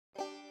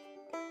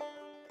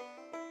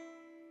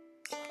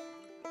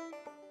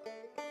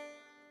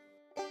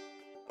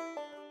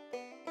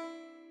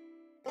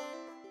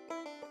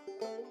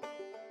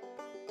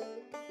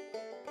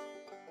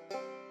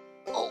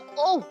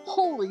Oh,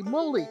 holy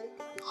moly!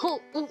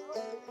 Oh.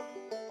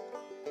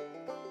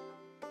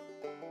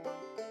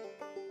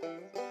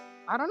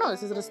 I don't know.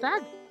 Is it a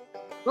stag?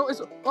 No, it's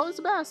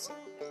a bass.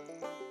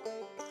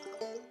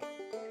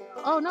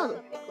 Oh no!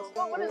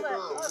 What is that?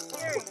 Oh, it's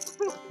scary.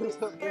 It's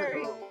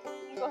scary.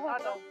 Go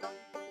ahead.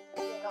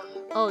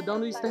 Oh,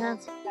 don't use the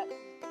hands.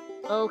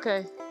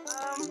 Okay.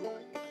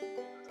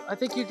 I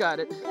think you got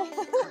it.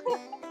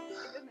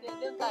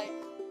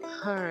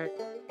 All right.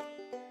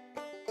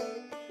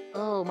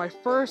 Oh, my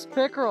first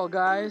pickerel,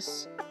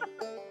 guys.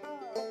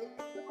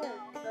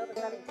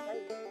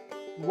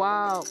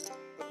 Wow.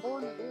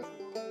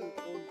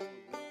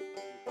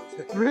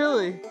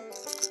 Really?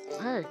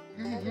 Hey.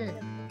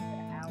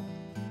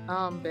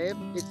 Babe,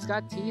 it's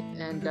got teeth,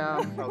 and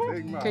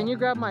can you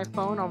grab my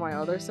phone on my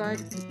other side?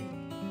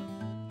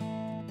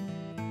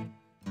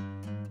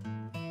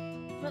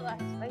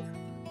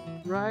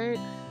 Right?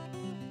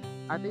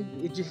 I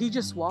think he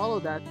just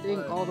swallowed that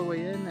thing all the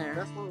way in there.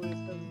 That's what we were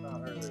talking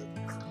about earlier.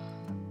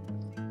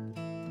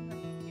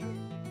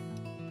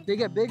 They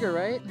get bigger,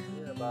 right?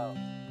 Yeah, about.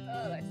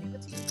 I see the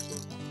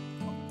teeth.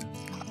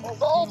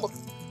 Oh!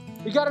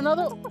 We got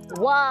another?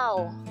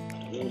 Wow!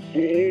 You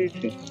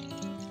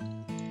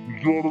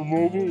got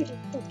another?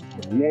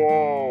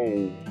 Wow!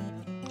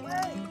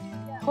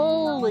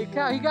 Holy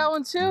cow, he got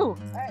one too!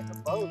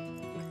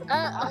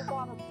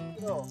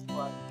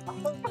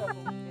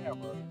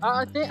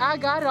 I think I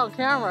got it on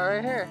camera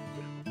right here.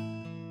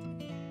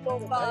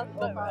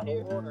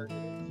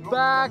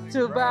 Back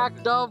to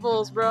back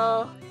doubles,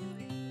 bro.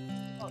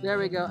 There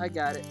we go, I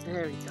got it.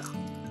 There we go.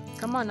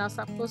 Come on now,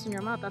 stop closing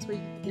your mouth. That's where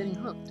you're getting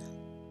hooked.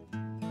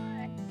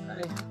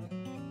 Okay.